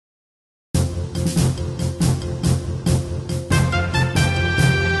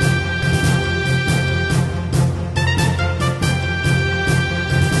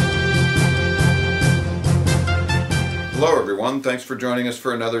everyone. Thanks for joining us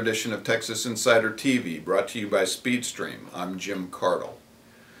for another edition of Texas Insider TV, brought to you by SpeedStream. I'm Jim Cardle.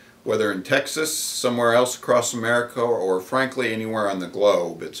 Whether in Texas, somewhere else across America, or frankly anywhere on the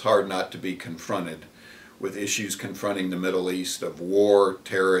globe, it's hard not to be confronted with issues confronting the Middle East of war,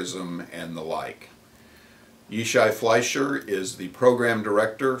 terrorism, and the like. Yishai Fleisher is the program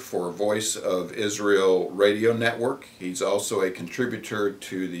director for Voice of Israel radio network. He's also a contributor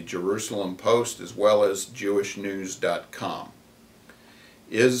to the Jerusalem Post as well as JewishNews.com.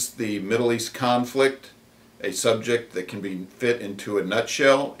 Is the Middle East conflict a subject that can be fit into a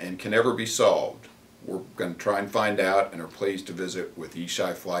nutshell and can ever be solved? We're going to try and find out, and are pleased to visit with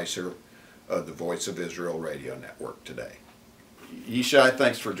Yishai Fleisher of the Voice of Israel radio network today. Yishai,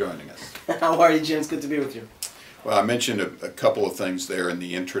 thanks for joining us. How are you, Jim? It's good to be with you. Well, I mentioned a couple of things there in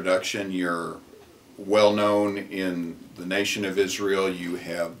the introduction. You're well known in the nation of Israel. You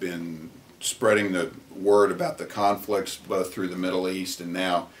have been spreading the word about the conflicts both through the Middle East and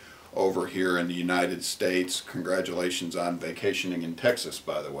now over here in the United States. Congratulations on vacationing in Texas,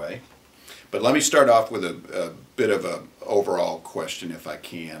 by the way. But let me start off with a bit of an overall question, if I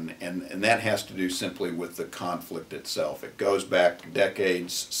can, and that has to do simply with the conflict itself. It goes back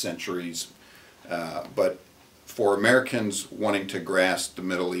decades, centuries, but for Americans wanting to grasp the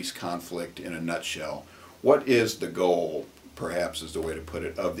Middle East conflict in a nutshell, what is the goal, perhaps is the way to put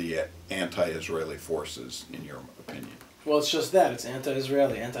it, of the anti-Israeli forces, in your opinion? Well, it's just that. It's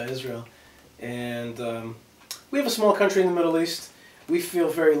anti-Israeli, anti-Israel. And we have a small country in the Middle East. We feel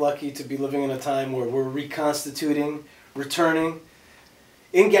very lucky to be living in a time where we're reconstituting, returning,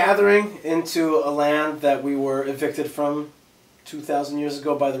 ingathering into a land that we were evicted from 2,000 years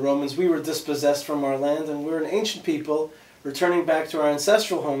ago by the Romans. We were dispossessed from our land, and we're an ancient people returning back to our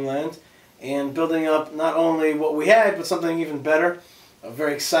ancestral homeland and building up not only what we had, but something even better. A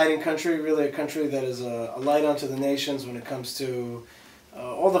very exciting country, really a country that is a light unto the nations when it comes to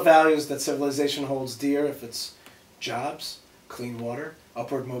all the values that civilization holds dear, if it's jobs, clean water,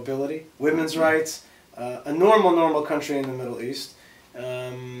 upward mobility, women's rights, a normal country in the Middle East.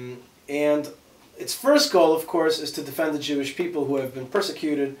 And its first goal, of course, is to defend the Jewish people who have been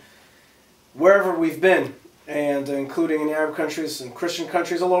persecuted wherever we've been, and including in Arab countries and Christian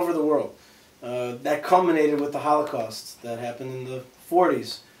countries all over the world. That culminated with the Holocaust that happened in the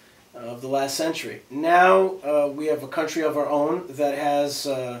 40s of the last century. Now we have a country of our own that has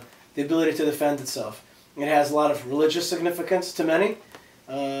the ability to defend itself. It has a lot of religious significance to many,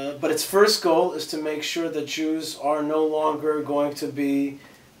 but its first goal is to make sure that Jews are no longer going to be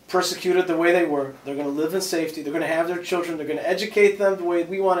persecuted the way they were. They're going to live in safety. They're going to have their children. They're going to educate them the way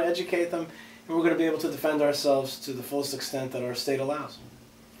we want to educate them, and we're going to be able to defend ourselves to the fullest extent that our state allows.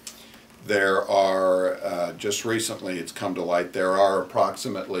 There are, just recently it's come to light, there are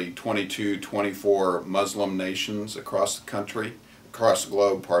approximately 22, 24 Muslim nations across the country, across the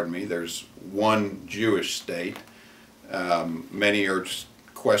globe, pardon me. There's one Jewish state. Many are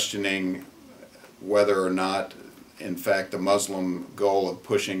questioning whether or not, in fact, the Muslim goal of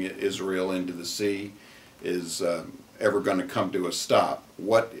pushing Israel into the sea is ever going to come to a stop.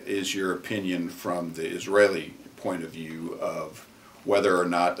 What is your opinion from the Israeli point of view of whether or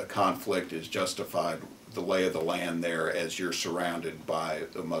not the conflict is justified, the lay of the land there, as you're surrounded by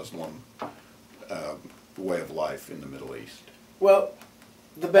the Muslim way of life in the Middle East? Well,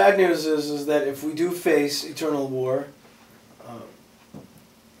 the bad news is that if we do face eternal war,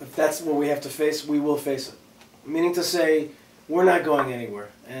 if that's what we have to face, we will face it. Meaning to say, we're not going anywhere.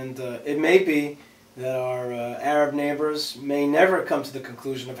 And it may be that our Arab neighbors may never come to the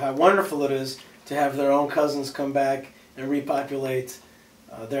conclusion of how wonderful it is to have their own cousins come back and repopulate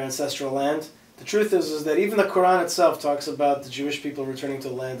their ancestral land. The truth is that even the Quran itself talks about the Jewish people returning to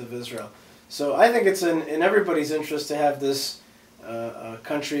the land of Israel. So I think it's in everybody's interest to have this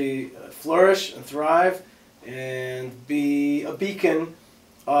country flourish and thrive and be a beacon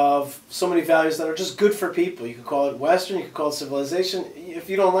of so many values that are just good for people. You could call it Western, you could call it civilization. If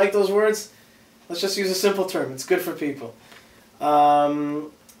you don't like those words, let's just use a simple term. It's good for people.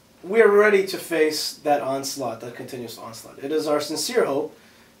 We are ready to face that onslaught, that continuous onslaught. It is our sincere hope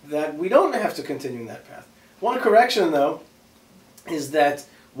that we don't have to continue in that path. One correction, though, is that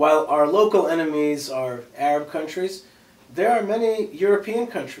while our local enemies are Arab countries, there are many European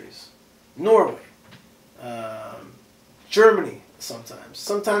countries, Norway, Germany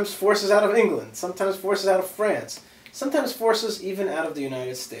sometimes forces out of England, sometimes forces out of France, sometimes forces even out of the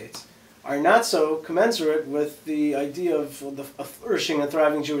United States, are not so commensurate with the idea of a flourishing and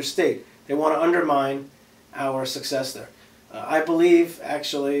thriving Jewish state. They want to undermine our success there. I believe,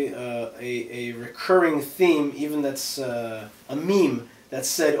 actually, a recurring theme, even that's a meme that's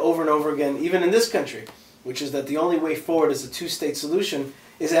said over and over again, even in this country, which is that the only way forward is a two-state solution,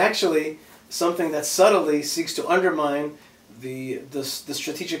 is actually something that subtly seeks to undermine the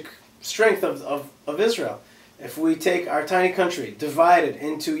strategic strength of Israel. If we take our tiny country, divide it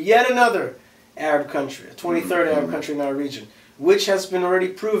into yet another Arab country, a 23rd Arab country in our region, which has been already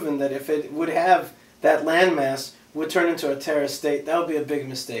proven that if it would have that landmass, would turn into a terrorist state, that would be a big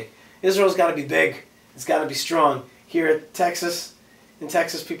mistake. Israel's got to be big. It's got to be strong. Here at Texas, in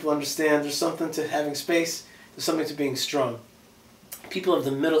Texas, people understand there's something to having space, there's something to being strong. People of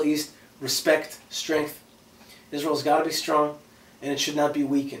the Middle East respect strength. Israel's got to be strong, and it should not be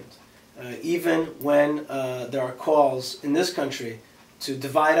weakened. Even when there are calls in this country to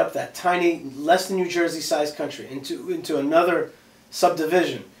divide up that tiny, less than New Jersey-sized country into another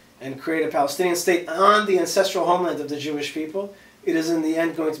subdivision and create a Palestinian state on the ancestral homeland of the Jewish people, it is in the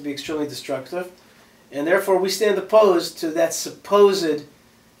end going to be extremely destructive. And therefore we stand opposed to that supposed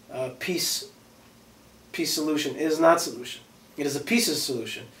peace solution. It is not solution. It is a pieces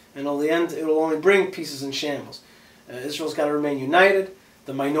solution. And in the end, it will only bring pieces and shambles. Israel's got to remain united.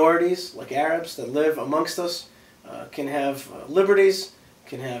 The minorities, like Arabs that live amongst us, can have liberties,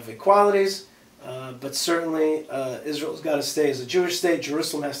 can have equalities, but certainly Israel's got to stay as a Jewish state.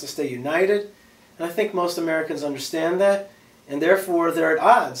 Jerusalem has to stay united. And I think most Americans understand that, and therefore they're at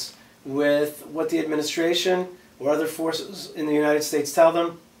odds with what the administration or other forces in the United States tell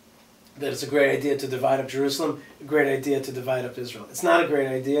them, that it's a great idea to divide up Jerusalem, a great idea to divide up Israel. It's not a great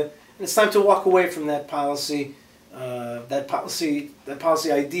idea, and it's time to walk away from that policy, that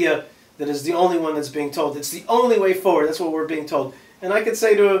policy idea that is the only one that's being told. It's the only way forward. That's what we're being told. And I could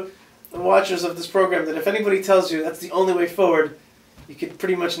say to the watchers of this program that if anybody tells you that's the only way forward, you could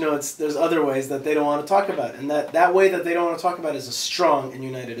pretty much know there's other ways that they don't want to talk about. And that way that they don't want to talk about is a strong and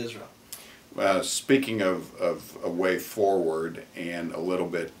united Israel. Speaking of a way forward and a little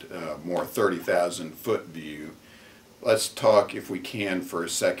bit more 30,000-foot view, let's talk, if we can, for a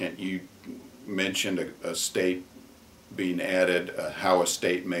second. You mentioned a state being added, how a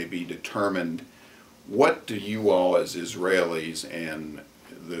state may be determined. What do you all as Israelis and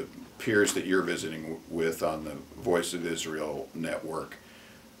the peers that you're visiting with on the Voice of Israel network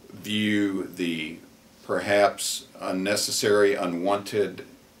view the perhaps unnecessary, unwanted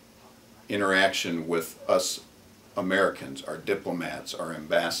interaction with us Americans, our diplomats, our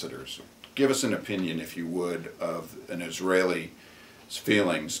ambassadors? Give us an opinion, if you would, of an Israeli's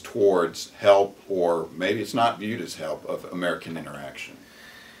feelings towards help, or maybe it's not viewed as help, of American interaction.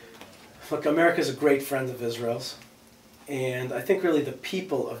 Look, America is a great friend of Israel's, and I think really the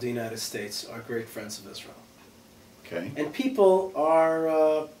people of the United States are great friends of Israel. Okay. And people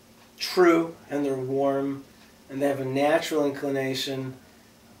are true, and they're warm, and they have a natural inclination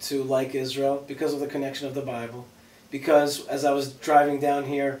to like Israel because of the connection of the Bible. Because as I was driving down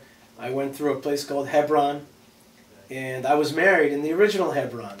here, I went through a place called Hebron, and I was married in the original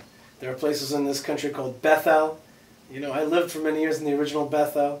Hebron. There are places in this country called Bethel. You know, I lived for many years in the original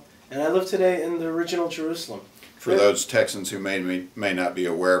Bethel, and I live today in the original Jerusalem. For those Texans who may not be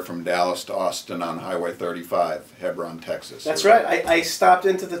aware, from Dallas to Austin on Highway 35, Hebron, Texas. That's right. I stopped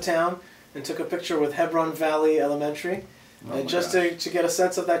into the town and took a picture with Hebron Valley Elementary, just to get a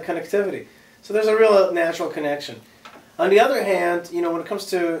sense of that connectivity. So there's a real natural connection. On the other hand, you know, when it comes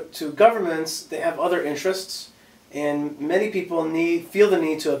to governments, they have other interests, and many people feel the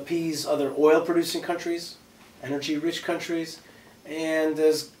need to appease other oil-producing countries, energy-rich countries, and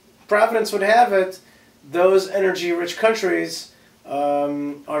as Providence would have it, those energy-rich countries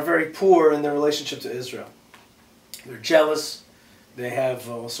are very poor in their relationship to Israel. They're jealous. They have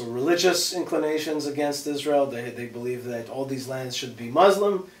also religious inclinations against Israel. They believe that all these lands should be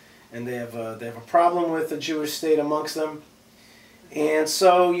Muslim, and they have a problem with the Jewish state amongst them. And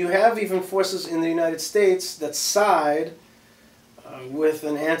so you have even forces in the United States that side with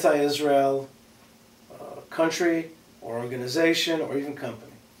an anti-Israel country or organization or even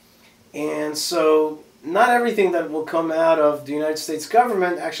company. And so not everything that will come out of the United States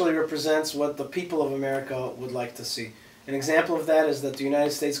government actually represents what the people of America would like to see. An example of that is that the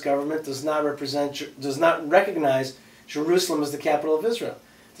United States government does not recognize Jerusalem as the capital of Israel.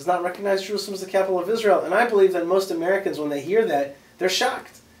 Does not recognize Jerusalem as the capital of Israel. And I believe that most Americans, when they hear that, they're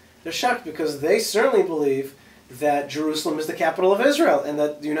shocked. They're shocked because they certainly believe that Jerusalem is the capital of Israel and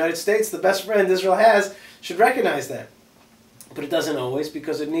that the United States, the best friend Israel has, should recognize that. But it doesn't always,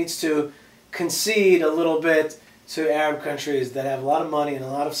 because it needs to concede a little bit to Arab countries that have a lot of money and a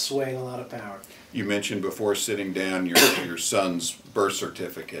lot of sway and a lot of power. You mentioned before sitting down your son's birth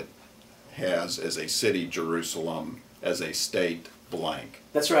certificate has as a city Jerusalem, as a state blank.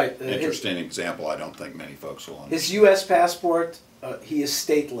 That's right. Interesting example. I don't think many folks will understand. His U.S. passport, he is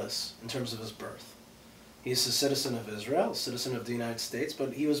stateless in terms of his birth. He's a citizen of Israel, a citizen of the United States,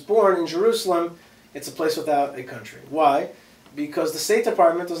 but he was born in Jerusalem. It's a place without a country. Why? Because the State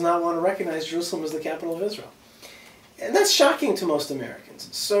Department does not want to recognize Jerusalem as the capital of Israel. And that's shocking to most Americans.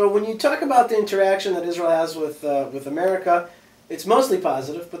 So when you talk about the interaction that Israel has with America, it's mostly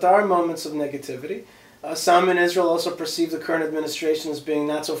positive, but there are moments of negativity. Some in Israel also perceive the current administration as being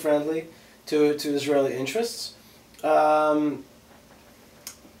not so friendly to Israeli interests. And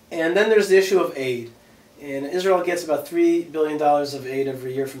then there's the issue of aid. And Israel gets about $3 billion of aid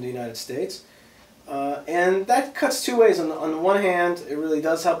every year from the United States. And that cuts two ways. On the one hand, it really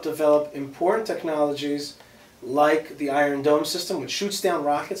does help develop important technologies like the Iron Dome system, which shoots down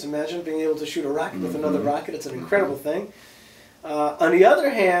rockets. Imagine being able to shoot a rocket with another rocket. It's an incredible thing. On the other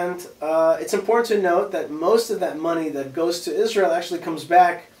hand, it's important to note that most of that money that goes to Israel actually comes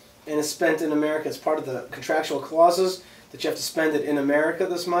back and is spent in America. It's part of the contractual clauses that you have to spend it in America,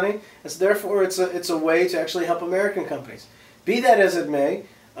 this money. And so therefore, it's a way to actually help American companies. Be that as it may,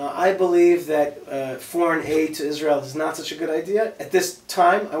 I believe that foreign aid to Israel is not such a good idea. At this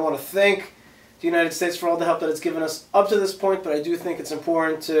time, I want to thank the United States for all the help that it's given us up to this point, but I do think it's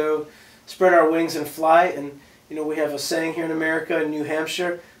important to spread our wings and fly. And you know, we have a saying here in America, in New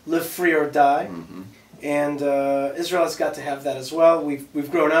Hampshire, live free or die. And Israel has got to have that as well.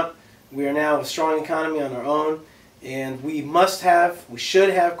 We've grown up. We are now a strong economy on our own. And we should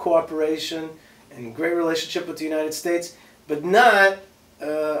have cooperation and great relationship with the United States, but not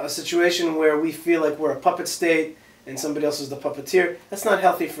a situation where we feel like we're a puppet state and somebody else is the puppeteer. That's not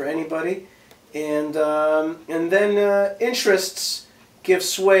healthy for anybody. And then interests give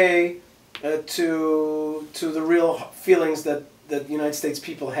sway to the real feelings that the United States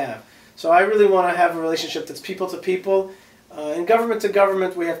people have. So I really want to have a relationship that's people to people. And government to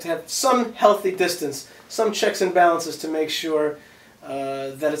government, we have to have some healthy distance, some checks and balances to make sure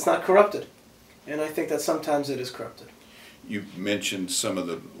that it's not corrupted. And I think that sometimes it is corrupted. You mentioned some of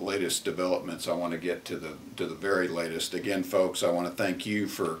the latest developments. I want to get to the very latest. Again, folks, I want to thank you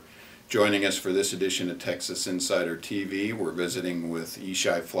for joining us for this edition of Texas Insider TV. We're visiting with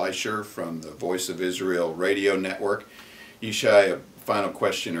Yishai Fleisher from the Voice of Israel radio network. Yishai, a final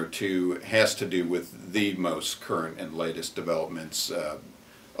question or two has to do with the most current and latest developments.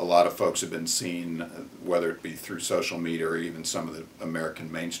 A lot of folks have been seeing, whether it be through social media or even some of the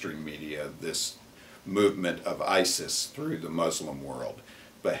American mainstream media, this movement of ISIS through the Muslim world.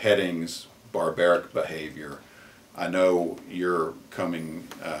 Beheadings, barbaric behavior. I know you're coming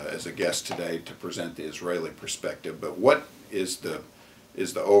as a guest today to present the Israeli perspective, but what is the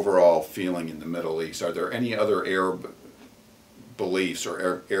overall feeling in the Middle East? Are there any other Arab beliefs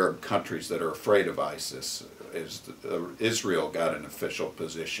or Arab countries that are afraid of ISIS? Israel got an official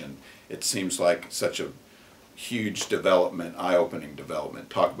position. It seems like such a huge development, eye-opening development.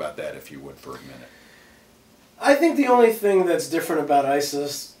 Talk about that, if you would, for a minute. I think the only thing that's different about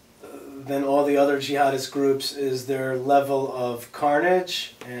ISIS than all the other jihadist groups is their level of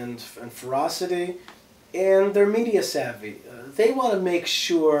carnage and ferocity, and their media savvy. They want to make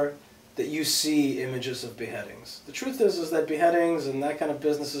sure that you see images of beheadings. The truth is that beheadings and that kind of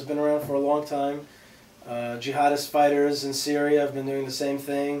business has been around for a long time. Jihadist fighters in Syria have been doing the same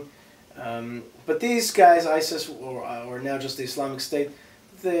thing. But these guys, ISIS, or now just the Islamic State,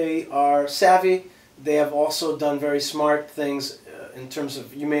 they are savvy. They have also done very smart things in terms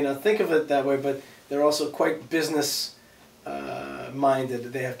of, you may not think of it that way, but they're also quite business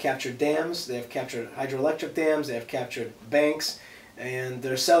minded. They have captured dams, they have captured hydroelectric dams, they have captured banks, and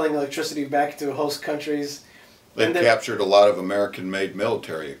they're selling electricity back to host countries. They've captured a lot of American-made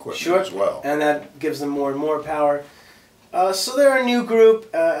military equipment as well. And that gives them more and more power. So they're a new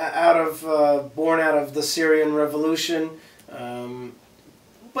group born out of the Syrian revolution.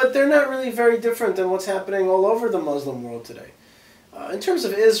 But they're not really very different than what's happening all over the Muslim world today. In terms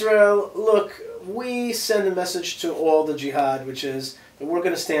of Israel, look, we send a message to all the jihad, which is that we're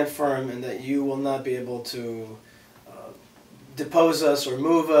going to stand firm and that you will not be able to depose us or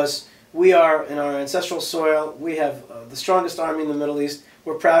move us. We are in our ancestral soil. We have the strongest army in the Middle East.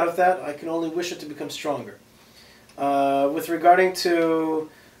 We're proud of that. I can only wish it to become stronger. With regarding to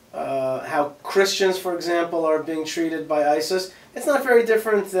how Christians, for example, are being treated by ISIS, it's not very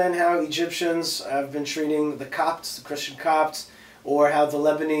different than how Egyptians have been treating the Copts, the Christian Copts, or how the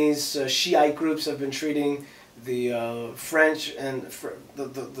Lebanese Shiite groups have been treating the French and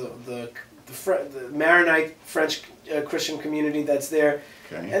the Maronite French Christian community that's there.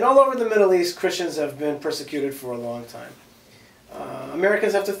 Okay. And all over the Middle East, Christians have been persecuted for a long time.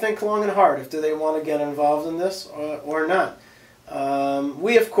 Americans have to think long and hard if do they want to get involved in this or not.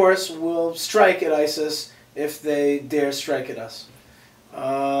 We, of course, will strike at ISIS if they dare strike at us.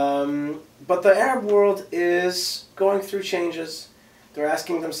 But the Arab world is going through changes. They're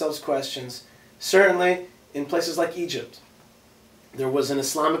asking themselves questions. Certainly, in places like Egypt, there was an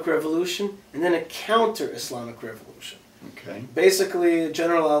Islamic revolution and then a counter-Islamic revolution. Okay. Basically,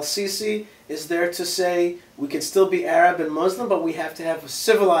 General al-Sisi is there to say we can still be Arab and Muslim, but we have to have a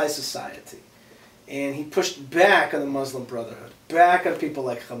civilized society. And he pushed back on the Muslim Brotherhood, back on people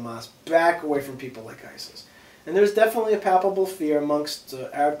like Hamas, back away from people like ISIS. And there's definitely a palpable fear amongst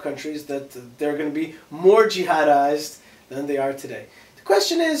Arab countries that they're going to be more jihadized than they are today. The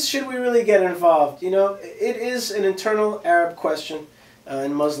question is, should we really get involved? You know, it is an internal Arab question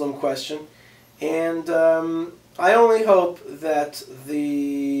and Muslim question. And I only hope that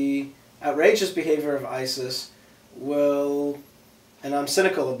the outrageous behavior of ISIS will, and I'm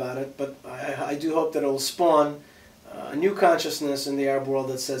cynical about it, but I do hope that it will spawn a new consciousness in the Arab world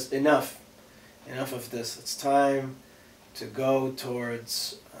that says enough. Enough of this. It's time to go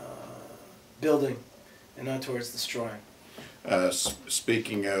towards building and not towards destroying.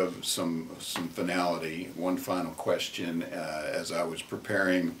 Speaking of some finality, one final question. As I was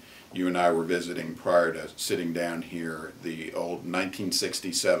preparing, you and I were visiting prior to sitting down here, the old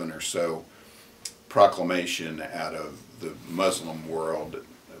 1967 or so proclamation out of the Muslim world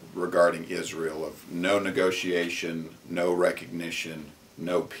regarding Israel of no negotiation, no recognition,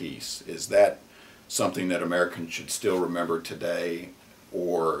 no peace. Is that something that Americans should still remember today,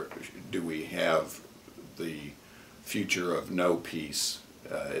 or do we have the future of no peace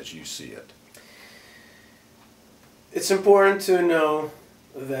as you see it? It's important to know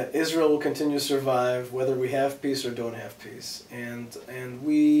that Israel will continue to survive whether we have peace or don't have peace. And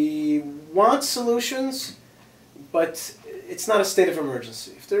we want solutions, but it's not a state of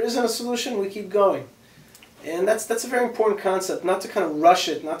emergency. If there isn't a solution, we keep going. And that's a very important concept, not to kind of rush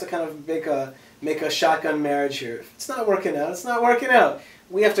it, not to kind of make a shotgun marriage here. If it's not working out, it's not working out.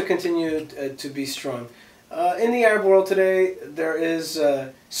 We have to continue to be strong. In the Arab world today, there is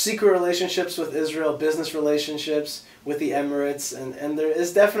secret relationships with Israel, business relationships with the Emirates, and there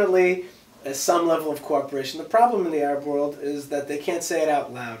is definitely some level of cooperation. The problem in the Arab world is that they can't say it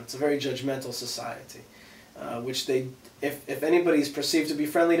out loud. It's a very judgmental society, which if anybody is perceived to be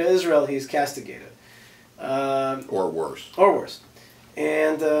friendly to Israel, he's castigated. Or worse. Or worse.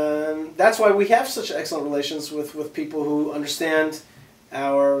 And that's why we have such excellent relations with people who understand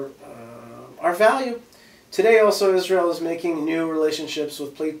our value. Today also Israel is making new relationships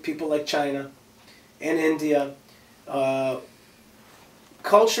with people like China and India.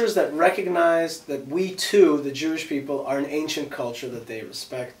 Cultures that recognize that we too, the Jewish people, are an ancient culture that they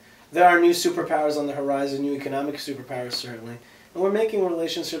respect. There are new superpowers on the horizon, new economic superpowers certainly. And we're making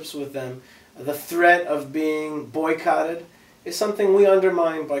relationships with them. The threat of being boycotted is something we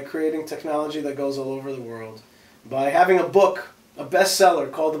undermine by creating technology that goes all over the world. By having a book, a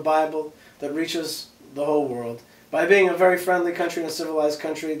bestseller called the Bible that reaches the whole world. By being a very friendly country and a civilized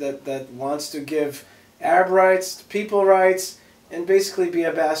country that wants to give Arab rights, people rights, and basically be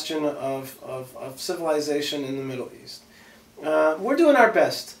a bastion of civilization in the Middle East. We're doing our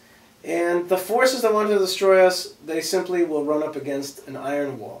best. And the forces that want to destroy us, they simply will run up against an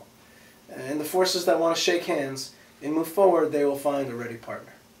iron wall. And the forces that want to shake hands and move forward, they will find a ready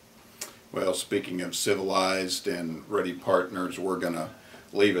partner. Well, speaking of civilized and ready partners, we're going to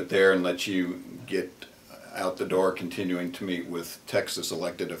leave it there and let you get out the door, continuing to meet with Texas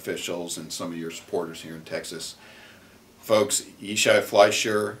elected officials and some of your supporters here in Texas. Folks, Yishai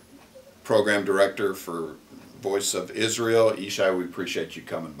Fleisher, Program Director for Voice of Israel. Yishai, we appreciate you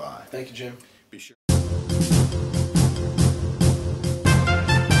coming by. Thank you, Jim.